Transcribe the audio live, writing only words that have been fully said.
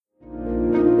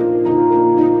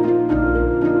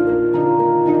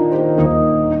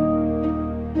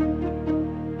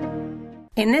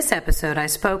this episode, I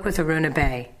spoke with Aruna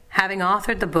Bay. Having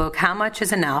authored the book How Much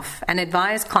Is Enough and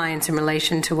advised clients in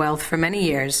relation to wealth for many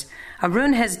years,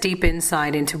 Arun has deep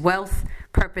insight into wealth,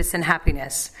 purpose, and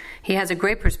happiness. He has a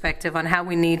great perspective on how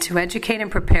we need to educate and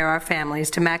prepare our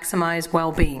families to maximize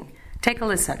well-being. Take a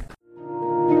listen.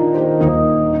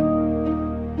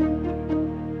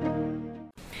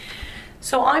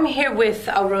 So I'm here with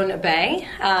Aruna Bay,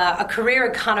 a career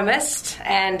economist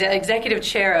and executive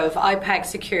chair of IPAC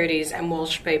Securities and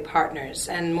Walsh Bay Partners,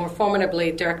 and more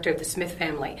formally, director of the Smith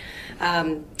family.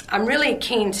 I'm really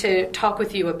keen to talk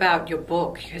with you about your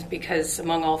book because,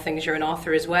 among all things, you're an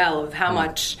author as well, of How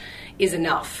Much Is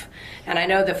Enough. And I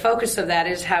know the focus of that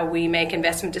is how we make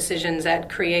investment decisions that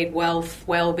create wealth,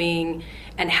 well-being,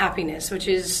 and happiness, which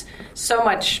is so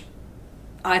much,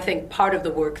 I think, part of the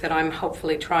work that I'm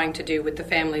hopefully trying to do with the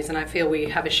families, and I feel we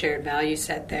have a shared value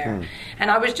set there.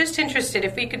 And I was just interested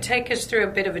if we could take us through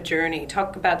a bit of a journey,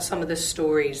 talk about some of the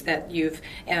stories that you've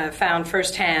found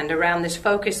firsthand around this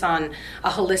focus on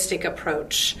a holistic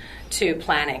approach to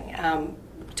planning.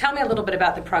 Tell me a little bit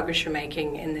about the progress you're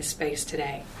making in this space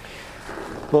today.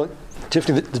 Well,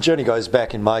 Tiffany, the journey goes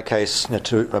back, in my case,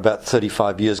 to about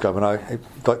 35 years ago when I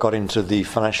got into the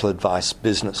financial advice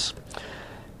business.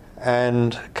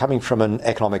 And coming from an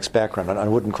economics background, and I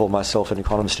wouldn't call myself an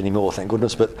economist anymore, thank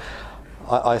goodness, but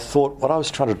I thought what I was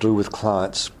trying to do with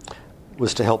clients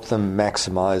was to help them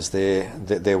maximise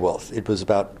their wealth. It was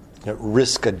about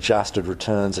risk-adjusted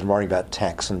returns and worrying about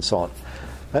tax and so on.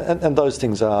 And those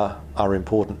things are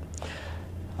important.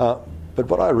 But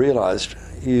what I realised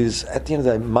is, at the end of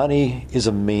the day, money is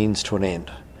a means to an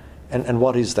end. And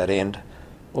what is that end?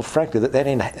 Well, frankly, that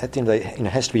end, at the end of the day,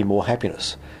 has to be more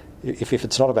happiness. If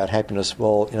it's not about happiness,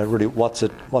 well, really, what's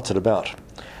it about?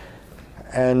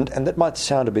 And that might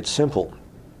sound a bit simple,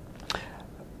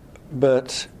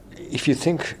 but if you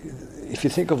think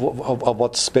of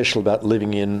what's special about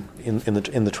living in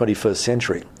the 21st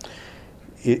century,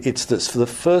 it's this: for the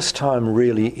first time,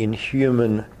 really, in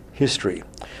human history,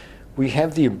 we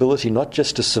have the ability not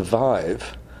just to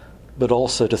survive, but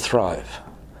also to thrive.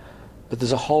 But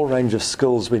there's a whole range of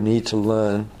skills we need to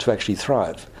learn to actually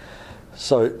thrive.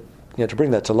 So, to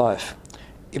bring that to life,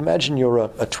 imagine you're a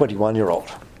 21-year-old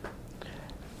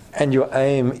and your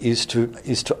aim is to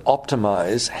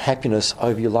optimise happiness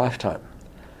over your lifetime.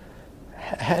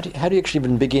 How do you actually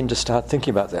even begin to start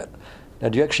thinking about that? Now,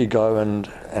 do you actually go and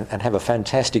have a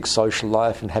fantastic social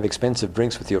life and have expensive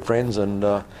drinks with your friends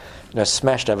and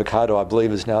smashed avocado, I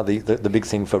believe, is now the big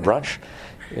thing for brunch?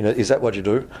 Is that what you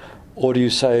do? Or do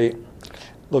you say,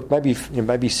 look, maybe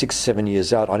 6-7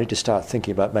 years out, I need to start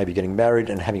thinking about maybe getting married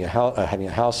and having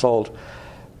a household.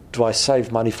 Do I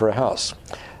save money for a house?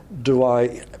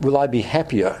 Will I be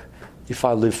happier if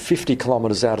I live 50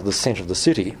 kilometres out of the centre of the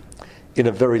city in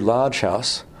a very large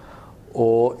house,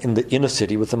 or in the inner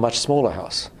city with a much smaller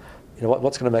house?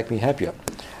 What's going to make me happier?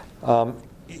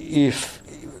 If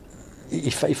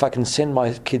I can send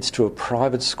my kids to a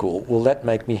private school, will that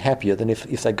make me happier than if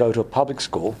they go to a public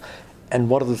school? And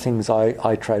what are the things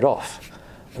I trade off?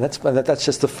 And that's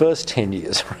just the first 10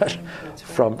 years, right?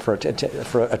 For a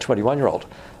 21-year-old.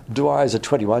 Do I, as a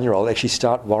 21-year-old, actually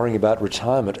start worrying about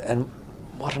retirement? And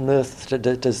what on earth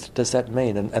does that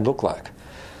mean and look like?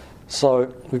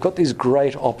 So we've got these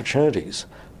great opportunities,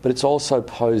 but it's also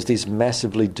posed these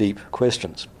massively deep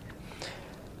questions.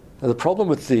 Now, the problem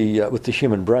with the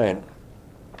human brain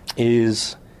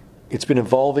is it's been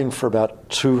evolving for about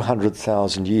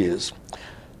 200,000 years.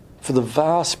 For the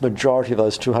vast majority of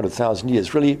those 200,000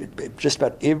 years, really just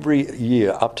about every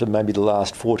year up to maybe the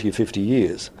last 40 or 50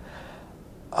 years,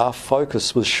 our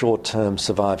focus was short-term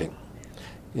surviving.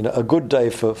 A good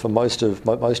day for most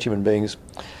human beings,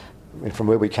 from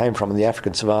where we came from in the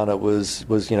African savannah, was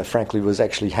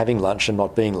actually having lunch and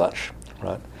not being lunch,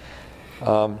 right?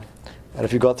 And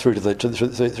if you got through to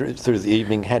the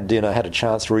evening, had dinner, had a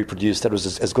chance to reproduce, that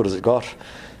was as good as it got.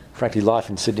 Frankly,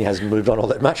 life in Sydney hasn't moved on all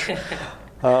that much.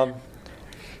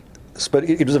 But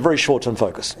it was a very short-term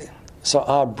focus. So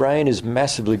our brain is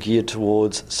massively geared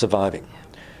towards surviving.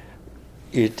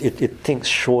 It thinks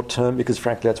short-term because,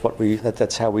 frankly,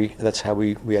 that's how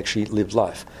we actually live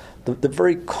life. The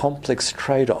very complex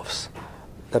trade-offs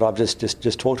that I've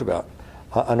just talked about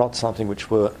are not something which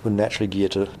we're naturally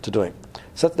geared to doing.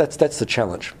 So that's the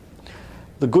challenge.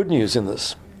 The good news in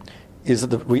this is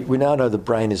that we now know the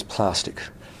brain is plastic.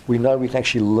 We know we can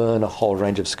actually learn a whole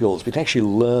range of skills. We can actually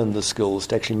learn the skills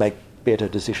to actually make better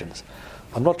decisions.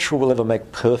 I'm not sure we'll ever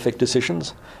make perfect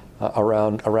decisions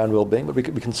around well-being, but we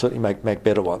can certainly make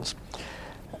better ones.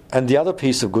 And the other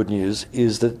piece of good news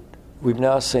is that we've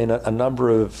now seen a number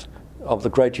of the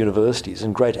great universities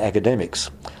and great academics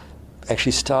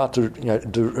actually start to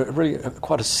do really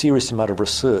quite a serious amount of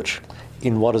research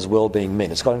in what does well-being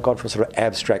mean. It's gone from a sort of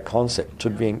abstract concept to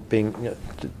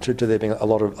to there being a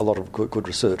lot of good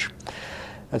research.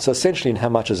 And so essentially in How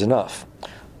Much Is Enough,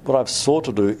 what I've sought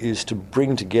to do is to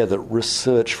bring together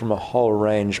research from a whole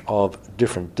range of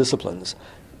different disciplines: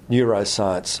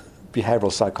 neuroscience,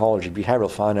 behavioural psychology,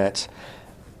 behavioural finance,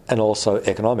 and also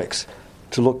economics,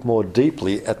 to look more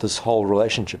deeply at this whole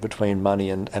relationship between money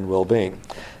and well-being.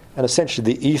 And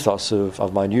essentially the ethos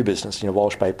of my new business,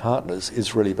 Walsh Bay Partners,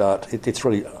 is really about, it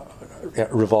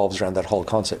revolves around that whole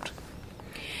concept.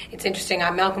 It's interesting.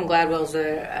 Malcolm Gladwell's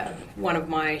one of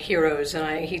my heroes,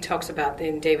 and he talks about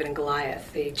in David and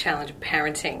Goliath, the challenge of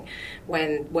parenting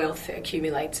when wealth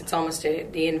accumulates. It's almost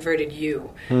the inverted U,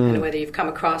 and whether you've come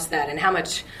across that, and how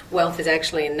much wealth is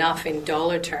actually enough in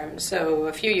dollar terms. So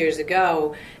a few years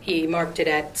ago, he marked it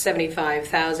at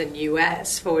 $75,000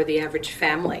 US for the average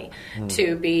family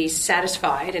to be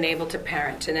satisfied and able to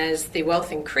parent. And as the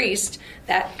wealth increased,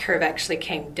 that curve actually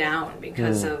came down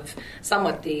because of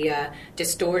somewhat the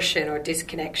distortion or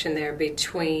disconnection there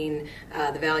between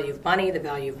the value of money, the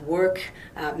value of work,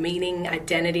 meaning,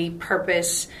 identity,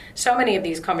 purpose. So many of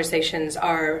these conversations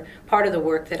are part of the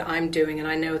work that I'm doing, and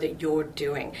I know that you're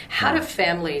doing. How do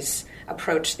families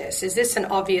approach this? Is this an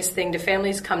obvious thing? Do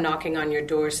families come knocking on your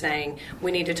door saying,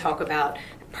 we need to talk about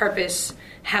purpose,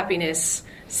 happiness,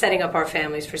 setting up our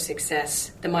families for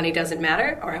success? The money doesn't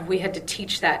matter? Or have we had to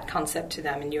teach that concept to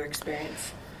them in your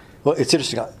experience? Well, it's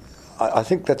interesting. I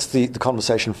think that's the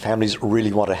conversation families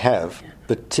really want to have,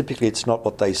 but typically it's not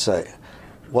what they say.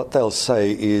 What they'll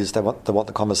say is they want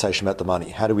the conversation about the money.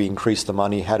 How do we increase the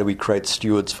money? How do we create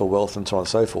stewards for wealth, and so on and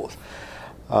so forth?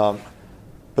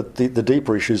 But the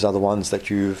deeper issues are the ones that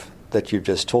you've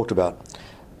just talked about.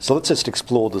 So let's just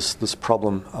explore this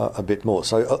problem a bit more.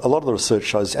 So a lot of the research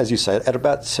shows, as you say, at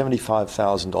about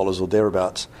 $75,000 or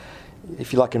thereabouts,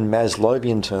 if you like, in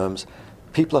Maslowian terms,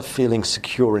 people are feeling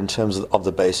secure in terms of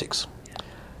the basics.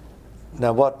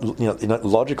 Now, what in a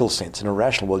logical sense, in a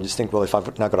rational world, you just think, well, if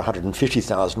I've now got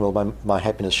 150,000, well, my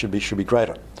happiness should be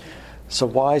greater. So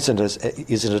why isn't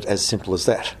it as simple as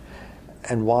that?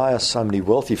 And why are so many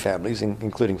wealthy families,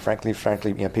 including frankly,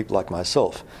 people like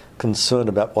myself, concerned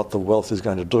about what the wealth is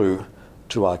going to do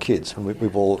to our kids? And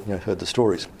we've all heard the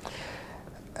stories.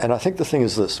 And I think the thing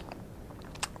is this: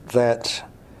 that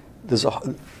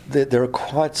there are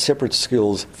quite separate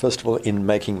skills, first of all, in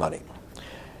making money.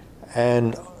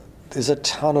 And there's a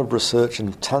ton of research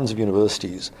and tons of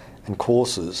universities and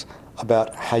courses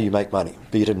about how you make money,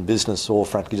 be it in business or,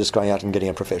 frankly, just going out and getting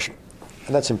a profession.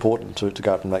 And that's important to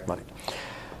go out and make money.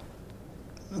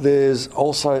 There's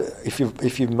also, if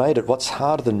you've made it, what's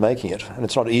harder than making it, and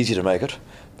it's not easy to make it,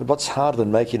 but what's harder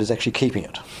than making it is actually keeping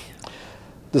it.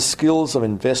 The skills of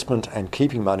investment and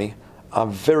keeping money are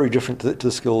very different to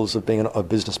the skills of being a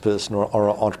business person or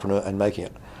an entrepreneur and making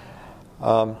it.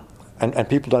 And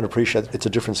people don't appreciate it's a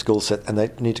different skill set, and they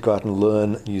need to go out and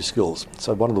learn new skills.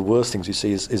 So one of the worst things you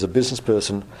see is a business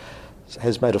person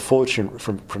has made a fortune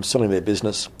from selling their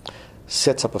business,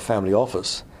 sets up a family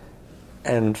office,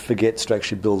 and forgets to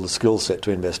actually build the skill set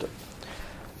to invest it.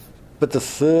 But the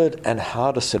third and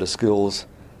hardest set of skills,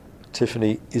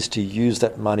 Tiffany, is to use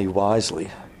that money wisely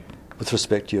with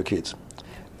respect to your kids.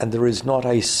 And there is not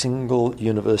a single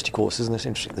university course, isn't this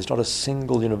interesting? There's not a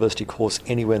single university course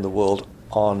anywhere in the world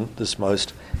on this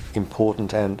most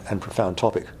important and profound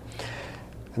topic.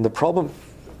 And the problem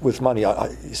with money,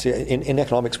 you see, in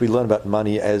economics we learn about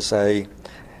money as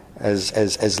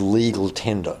legal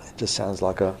tender. It just sounds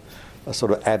like a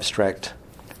sort of abstract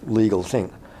legal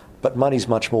thing. But money's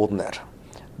much more than that.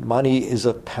 Money is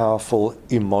a powerful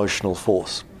emotional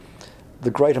force.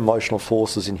 The great emotional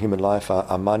forces in human life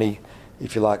are money,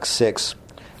 if you like, sex,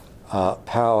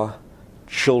 power,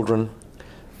 children.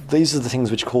 These are the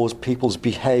things which cause people's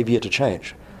behaviour to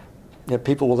change.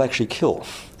 People will actually kill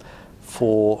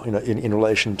for in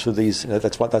relation to these.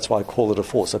 That's why I call it a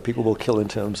force. So people will kill in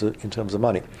terms of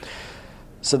money.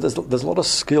 So there's a lot of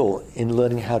skill in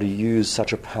learning how to use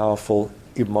such a powerful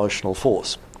emotional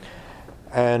force.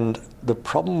 And the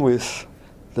problem with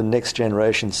the next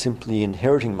generation simply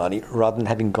inheriting money rather than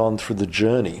having gone through the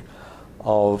journey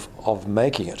of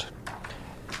making it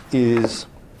is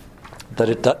that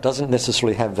it doesn't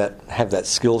necessarily have that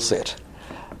skill set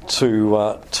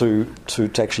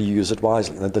to actually use it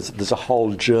wisely. There's a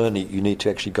whole journey you need to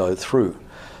actually go through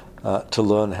to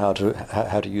learn how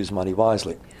to use money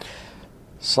wisely.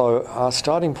 So our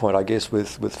starting point, I guess,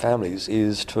 with families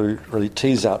is to really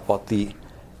tease out what the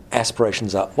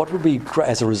aspirations are. What would be great,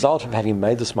 as a result of having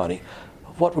made this money,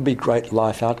 what would be great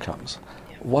life outcomes?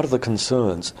 What are the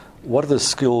concerns? What are the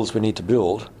skills we need to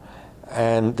build?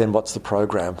 And then what's the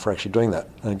program for actually doing that?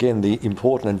 And again, the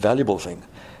important and valuable thing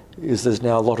is there's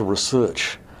now a lot of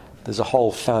research. There's a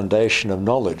whole foundation of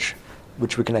knowledge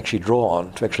which we can actually draw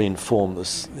on to actually inform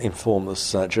this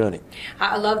journey.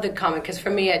 I love the comment, because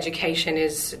for me, education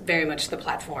is very much the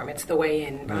platform. It's the way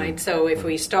in, right? So if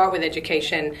we start with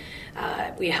education,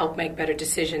 we help make better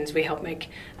decisions. We help make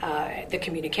the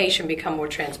communication become more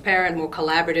transparent, more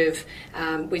collaborative.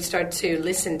 We start to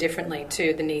listen differently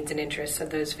to the needs and interests of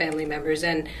those family members,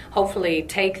 and hopefully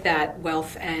take that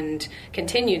wealth and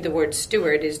continue. The word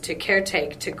steward is to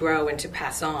caretake, to grow, and to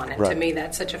pass on. And right. To me,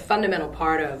 that's such a fundamental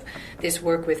part of this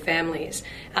work with families.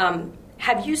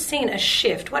 Have you seen a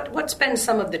shift? What's been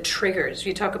some of the triggers?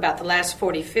 You talk about the last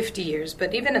 40, 50 years,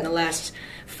 but even in the last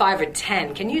 5 or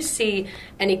 10, can you see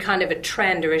any kind of a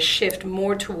trend or a shift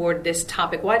more toward this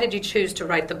topic? Why did you choose to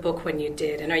write the book when you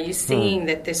did? And are you seeing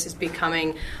that this is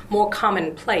becoming more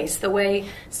commonplace, the way,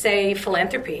 say,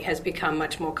 philanthropy has become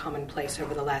much more commonplace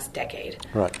over the last decade?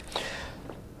 Right.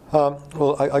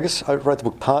 Well, I guess I wrote the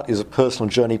book partly as a personal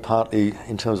journey, partly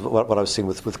in terms of what I was seeing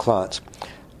with clients.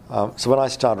 So when I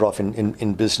started off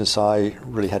in business, I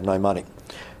really had no money.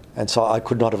 And so I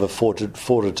could not have afforded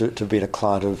to be a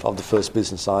client of the first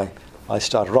business I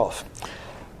started off.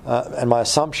 And my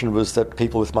assumption was that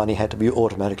people with money had to be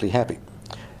automatically happy.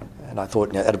 And I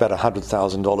thought, at about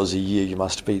 $100,000 a year, you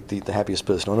must be the happiest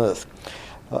person on earth.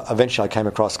 Eventually I came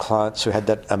across clients who had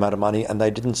that amount of money, and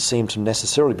they didn't seem to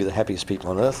necessarily be the happiest people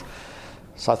on earth.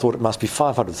 So I thought it must be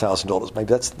 $500,000. Maybe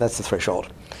that's the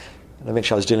threshold. And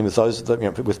eventually I was dealing with those,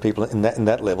 with people in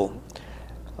that level,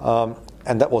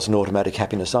 and that wasn't automatic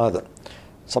happiness either.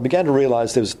 So I began to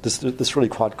realise there was this really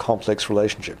quite complex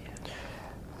relationship.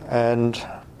 And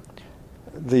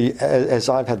as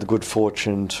I've had the good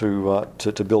fortune to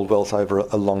build wealth over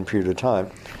a long period of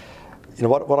time,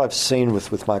 what I've seen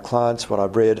with my clients, what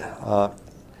I've read,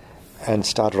 and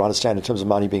started to understand in terms of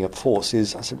money being a force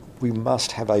is, I said, we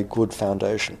must have a good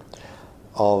foundation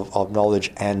of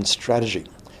knowledge and strategy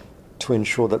to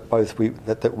ensure that both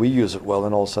that we use it well,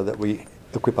 and also that we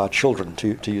equip our children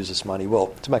to use this money well,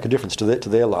 to make a difference to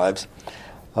their lives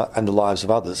and the lives of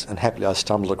others. And happily, I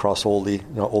stumbled across all the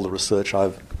research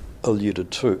I've alluded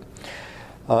to.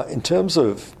 In terms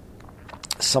of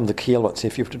some of the key elements,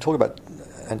 if you were to talk about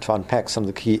and to unpack some of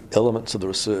the key elements of the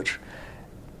research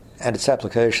and its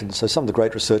applications, so some of the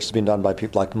great research has been done by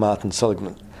people like Martin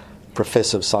Seligman,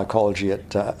 professor of psychology at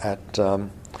the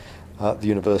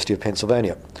University of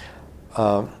Pennsylvania.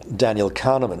 Daniel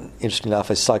Kahneman, interestingly enough,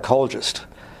 a psychologist,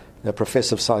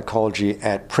 professor of psychology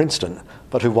at Princeton,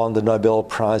 but who won the Nobel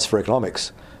Prize for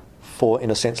Economics for, in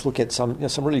a sense, looking at some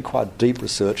really quite deep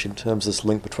research in terms of this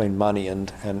link between money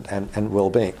and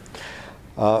well-being.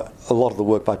 A lot of the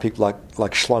work by people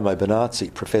like Shlomo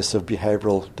Benartzi, professor of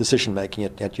behavioural decision-making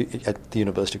at the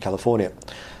University of California.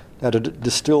 Now, to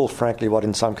distill, frankly, what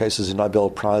in some cases is Nobel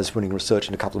Prize-winning research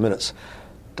in a couple of minutes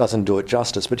doesn't do it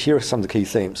justice, but here are some of the key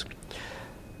themes.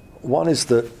 One is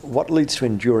that what leads to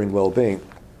enduring well-being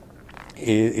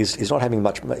is not having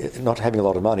a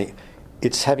lot of money.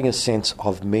 It's having a sense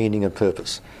of meaning and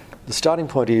purpose. The starting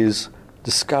point is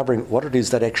discovering what it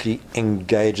is that actually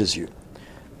engages you.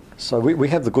 So we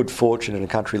have the good fortune in a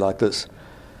country like this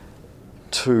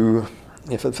to,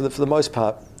 for the most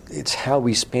part, it's how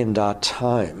we spend our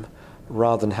time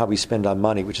rather than how we spend our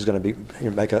money, which is going to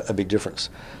make a big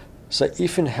difference. So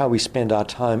if in how we spend our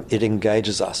time it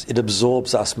engages us, it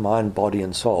absorbs us mind, body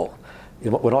and soul,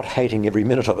 we're not hating every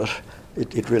minute of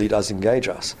it, it really does engage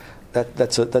us.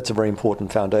 That's a very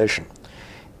important foundation.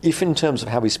 If in terms of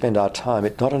how we spend our time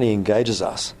it not only engages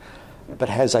us, but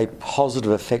has a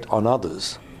positive effect on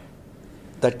others,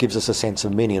 that gives us a sense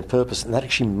of meaning and purpose, and that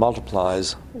actually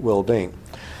multiplies well-being.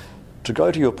 To go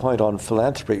to your point on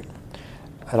philanthropy,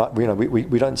 and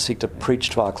we don't seek to preach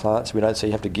to our clients, we don't say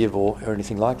you have to give or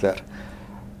anything like that.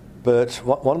 But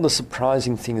one of the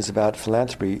surprising things about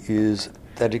philanthropy is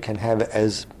that it can have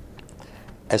as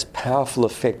powerful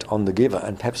effect on the giver,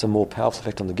 and perhaps a more powerful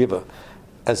effect on the giver,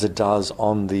 as it does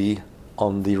on the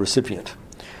recipient.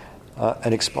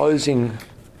 And exposing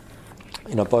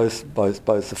both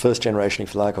the first generation,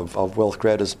 if you like, of wealth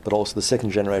creators, but also the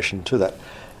second generation to that,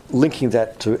 linking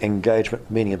that to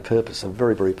engagement, meaning and purpose are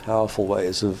very, very powerful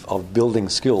ways of building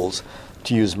skills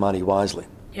to use money wisely.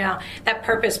 Yeah, that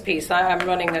purpose piece, I'm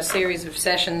running a series of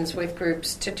sessions with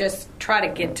groups to just try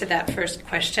to get to that first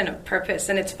question of purpose.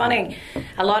 And it's funny,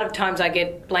 a lot of times I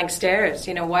get blank stares.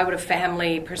 Why would a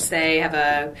family per se have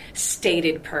a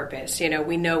stated purpose?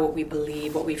 We know what we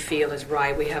believe, what we feel is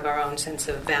right. We have our own sense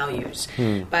of values.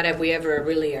 But have we ever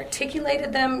really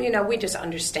articulated them? We just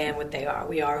understand what they are.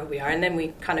 We are who we are. And then we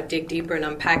kind of dig deeper and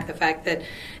unpack the fact that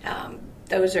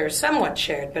those are somewhat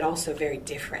shared, but also very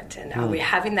different. And are we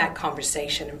having that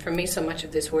conversation? And for me, so much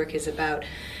of this work is about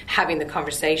having the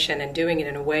conversation and doing it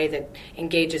in a way that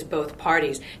engages both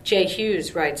parties. Jay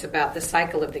Hughes writes about the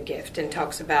cycle of the gift and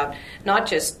talks about not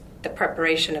just the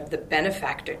preparation of the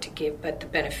benefactor to give, but the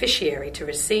beneficiary to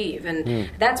receive. And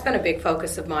that's been a big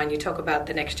focus of mine. You talk about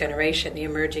the next generation, the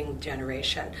emerging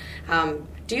generation.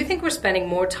 Do you think we're spending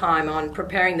more time on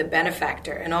preparing the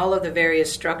benefactor and all of the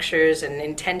various structures and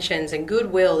intentions and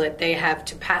goodwill that they have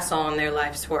to pass on their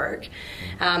life's work,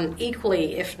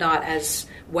 equally, if not as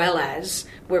well as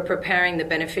we're preparing the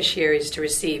beneficiaries to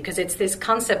receive? Because it's this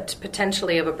concept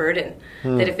potentially of a burden,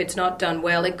 that if it's not done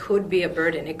well, it could be a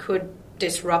burden. It could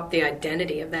disrupt the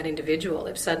identity of that individual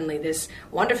if suddenly this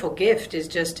wonderful gift is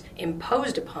just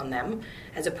imposed upon them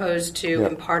as opposed to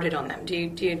imparted on them. Do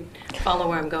you follow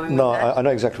where I'm going with that? No, I know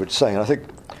exactly what you're saying. I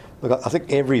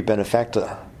think every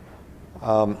benefactor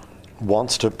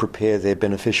wants to prepare their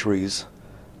beneficiaries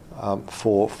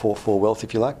for wealth,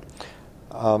 if you like.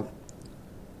 But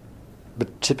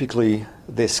typically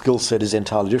their skill set is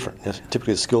entirely different.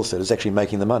 Typically the skill set is actually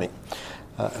making the money.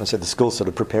 And I said the skill set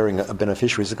of preparing a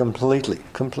beneficiary is completely.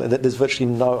 There's virtually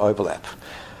no overlap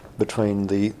between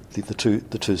the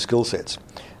two skill sets.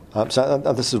 So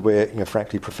this is where,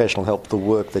 frankly, professional help, the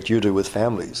work that you do with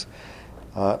families,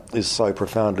 is so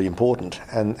profoundly important,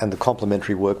 and the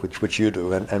complementary work which you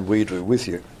do and we do with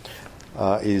you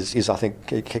is I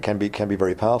think it can be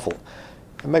very powerful.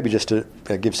 And maybe just to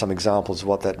give some examples of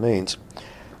what that means.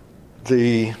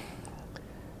 The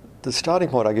starting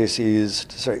point, I guess, is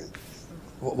to say,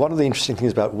 one of the interesting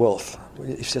things about wealth,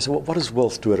 if you say, what does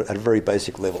wealth do at a very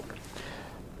basic level?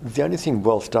 The only thing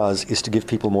wealth does is to give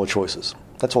people more choices.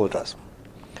 That's all it does.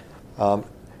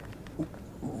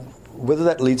 Whether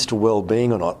that leads to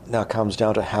well-being or not now comes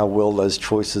down to how well those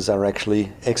choices are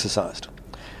actually exercised.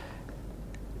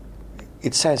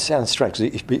 It sounds strange.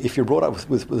 If you're brought up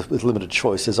with limited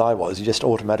choice, as I was, you just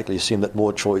automatically assume that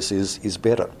more choice is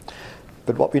better.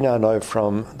 But what we now know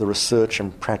from the research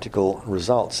and practical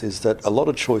results is that a lot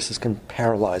of choices can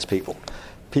paralyse people.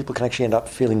 People can actually end up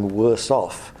feeling worse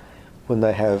off when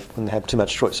they have too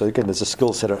much choice. So again, there's a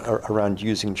skill set around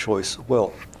using choice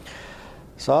well.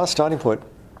 So our starting point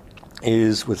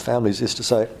is with families is to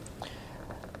say,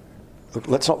 look,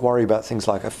 let's not worry about things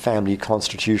like a family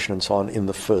constitution and so on in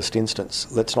the first instance.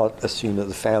 Let's not assume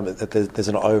that there's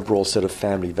an overall set of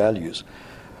family values.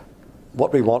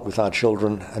 What we want with our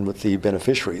children and with the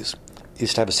beneficiaries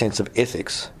is to have a sense of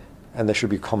ethics, and there should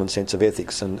be a common sense of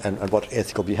ethics and what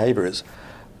ethical behaviour is.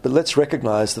 But let's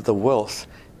recognise that the wealth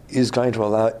is going to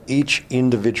allow each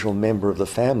individual member of the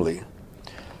family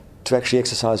to actually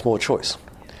exercise more choice.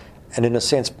 And in a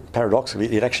sense,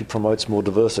 paradoxically, it actually promotes more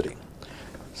diversity.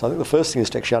 So I think the first thing is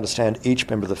to actually understand each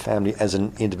member of the family as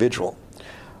an individual.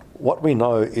 What we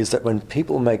know is that when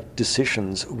people make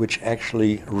decisions which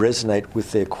actually resonate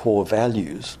with their core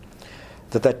values,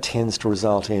 that tends to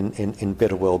result in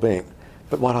better well-being.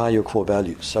 But what are your core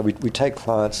values? So we take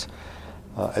clients,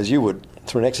 as you would,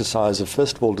 through an exercise of,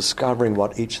 first of all, discovering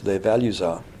what each of their values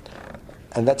are.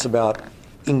 And that's about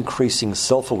increasing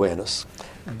self-awareness,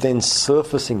 then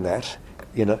surfacing that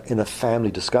in a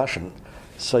family discussion.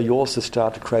 So you also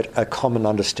start to create a common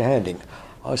understanding.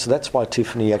 Oh, so that's why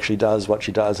Tiffany actually does what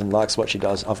she does and likes what she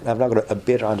does. I've now got a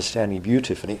better understanding of you,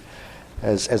 Tiffany,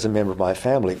 as a member of my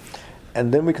family.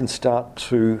 And then we can start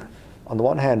to, on the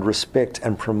one hand, respect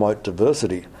and promote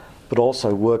diversity, but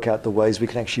also work out the ways we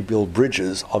can actually build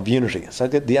bridges of unity. So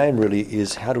the aim really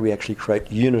is, how do we actually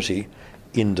create unity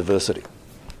in diversity?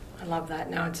 I love that.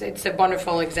 No, it's a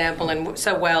wonderful example and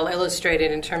so well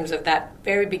illustrated in terms of that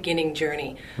very beginning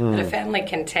journey that a family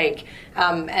can take.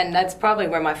 And that's probably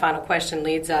where my final question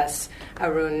leads us,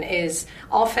 Arun, is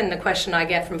often the question I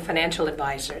get from financial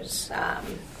advisors,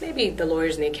 maybe the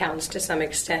lawyers and the accountants to some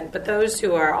extent, but those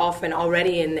who are often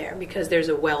already in there because there's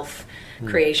a wealth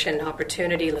creation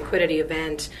opportunity, liquidity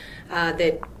event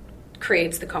that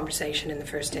creates the conversation in the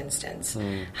first instance.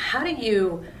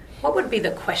 What would be the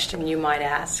question you might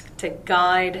ask to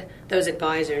guide those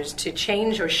advisors to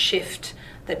change or shift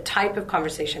the type of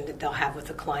conversation that they'll have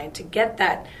with a client to get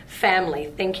that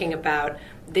family thinking about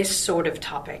this sort of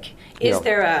topic? Is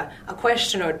there a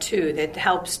question or two that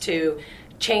helps to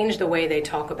change the way they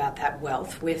talk about that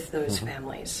wealth with those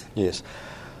families? Yes.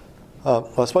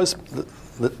 I suppose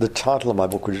the title of my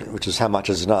book, which is How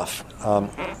Much Is Enough,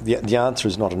 the answer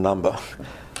is not a number.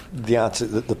 The answer,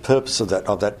 the purpose of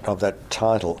that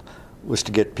title was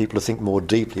to get people to think more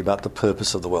deeply about the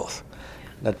purpose of the wealth.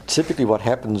 Now, typically what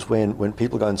happens when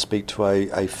people go and speak to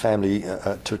a family,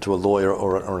 to a lawyer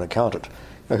or an accountant,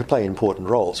 who play important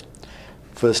roles,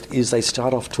 first is they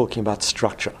start off talking about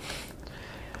structure.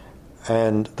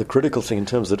 And the critical thing in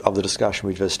terms of the discussion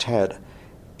we just had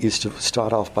is to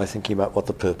start off by thinking about what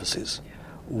the purpose is.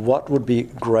 What would be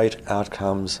great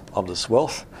outcomes of this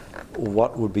wealth?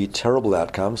 What would be terrible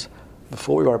outcomes?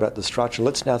 Before we worry about the structure,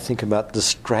 let's now think about the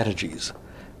strategies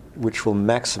which will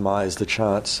maximise the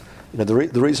chance. The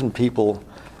reason people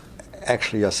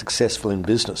actually are successful in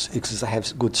business is because they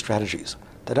have good strategies.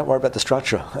 They don't worry about the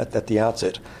structure at the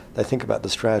outset. They think about the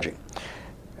strategy.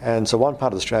 And so one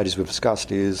part of the strategies we've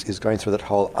discussed is going through that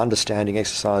whole understanding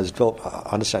exercise,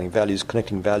 understanding values,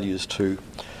 connecting values to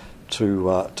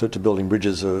building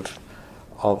bridges of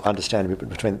understanding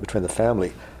between the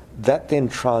family. That then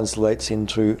translates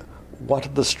into what are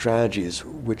the strategies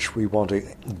which we want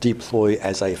to deploy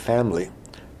as a family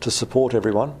to support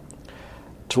everyone,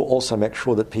 to also make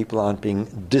sure that people aren't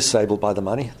being disabled by the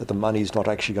money, that the money is not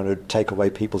actually going to take away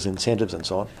people's incentives and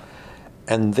so on.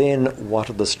 And then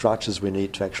what are the structures we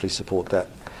need to actually support that?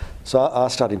 So our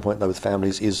starting point, though, with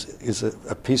families is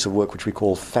a piece of work which we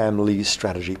call family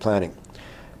strategy planning.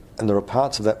 And there are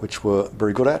parts of that which we're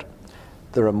very good at.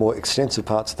 There are more extensive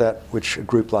parts of that which a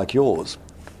group like yours,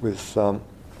 with the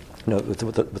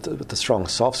strong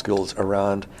soft skills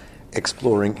around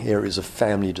exploring areas of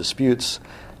family disputes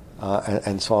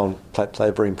and so on, play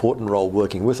a very important role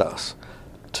working with us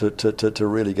to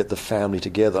really get the family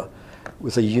together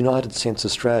with a united sense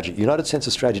of strategy. United sense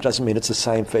of strategy doesn't mean it's the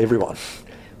same for everyone.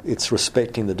 It's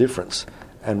respecting the difference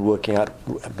and working out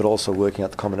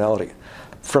the commonality.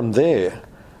 From there,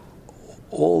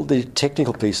 all the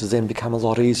technical pieces then become a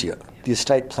lot easier. The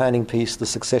estate planning piece, the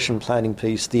succession planning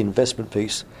piece, the investment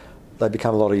piece, they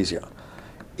become a lot easier.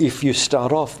 If you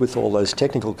start off with all those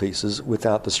technical pieces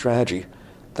without the strategy,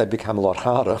 they become a lot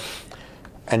harder,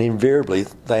 and invariably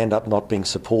they end up not being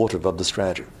supportive of the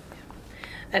strategy.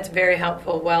 That's very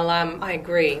helpful. Well, I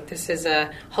agree. This is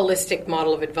a holistic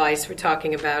model of advice we're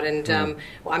talking about, and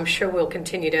I'm sure we'll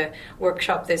continue to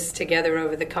workshop this together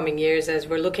over the coming years as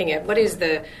we're looking at what is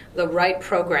the right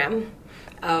program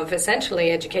of essentially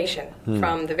education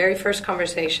from the very first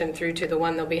conversation through to the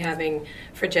one they'll be having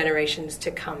for generations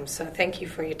to come. So thank you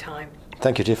for your time.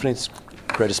 Thank you, Tiffany. It's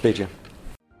great to speak to you.